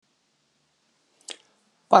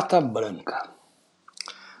Pata Branca.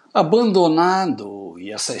 Abandonado,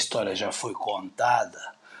 e essa história já foi contada,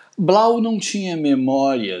 Blau não tinha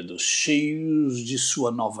memória dos cheios de sua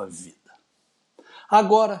nova vida.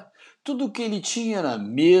 Agora, tudo o que ele tinha era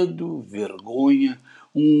medo, vergonha,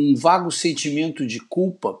 um vago sentimento de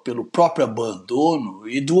culpa pelo próprio abandono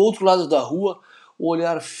e, do outro lado da rua, o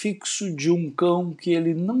olhar fixo de um cão que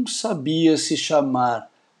ele não sabia se chamar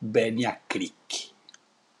Branca.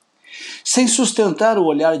 Sem sustentar o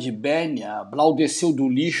olhar de Benya, Blau desceu do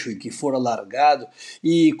lixo em que fora largado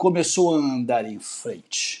e começou a andar em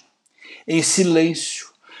frente. Em silêncio,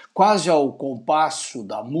 quase ao compasso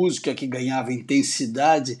da música que ganhava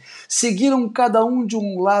intensidade, seguiram cada um de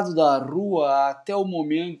um lado da rua até o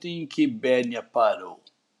momento em que Benya parou.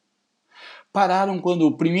 Pararam quando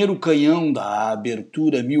o primeiro canhão da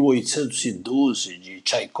abertura 1812 de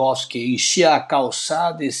Tchaikovsky enchia a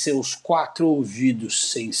calçada e seus 4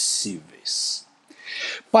 ouvidos sensíveis.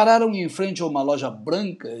 Pararam em frente a uma loja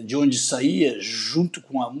branca, de onde saía, junto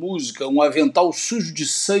com a música, um avental sujo de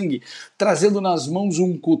sangue, trazendo nas mãos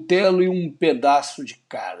um cutelo e um pedaço de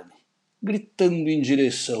carne, gritando em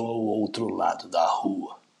direção ao outro lado da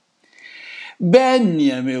rua.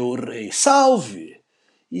 Benya, meu rei, salve!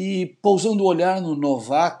 E, pousando o olhar no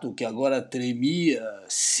novato, que agora tremia,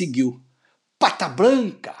 seguiu. Pata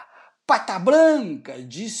Branca! Pata Branca!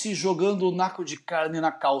 Disse, jogando o naco de carne na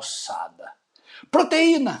calçada.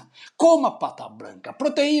 Proteína! Coma, Pata Branca!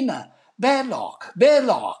 Proteína! Belloc!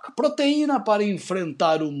 Proteína para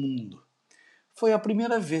enfrentar o mundo. Foi a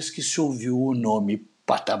primeira vez que se ouviu o nome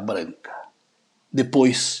Pata Branca.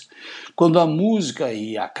 Depois, quando a música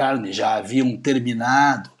e a carne já haviam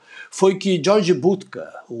terminado, foi que George Budka,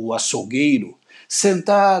 o açougueiro,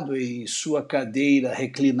 sentado em sua cadeira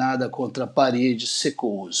reclinada contra a parede,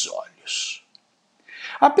 secou os olhos.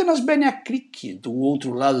 Apenas Branca, do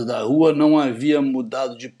outro lado da rua, não havia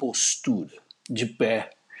mudado de postura, de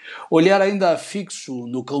pé. Olhar ainda fixo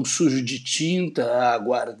no cão sujo de tinta,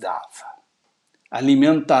 aguardava.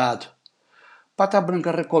 Alimentado, Pata Branca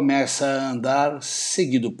recomeça a andar,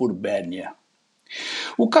 seguido por Benya.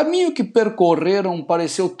 O caminho que percorreram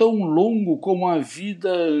pareceu tão longo como a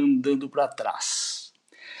vida andando para trás.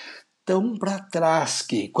 Tão para trás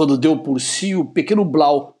que, quando deu por si, o pequeno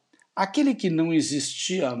Blau, aquele que não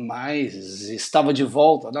existia mais, estava de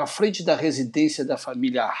volta na frente da residência da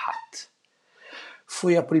família Hatt.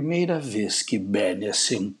 Foi a primeira vez que Benya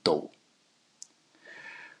sentou.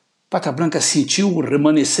 Pata Branca sentiu o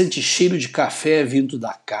remanescente cheiro de café vindo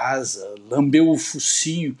da casa, lambeu o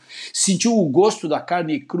focinho, sentiu o gosto da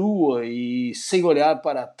carne crua e, sem olhar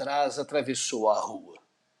para trás, atravessou a rua.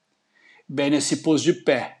 Benya se pôs de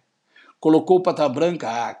pé, colocou Pata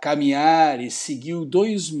Branca a caminhar e seguiu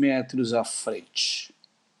 2 metros à frente.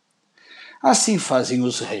 Assim fazem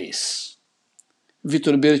os reis.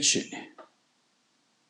 Vitor Bertini.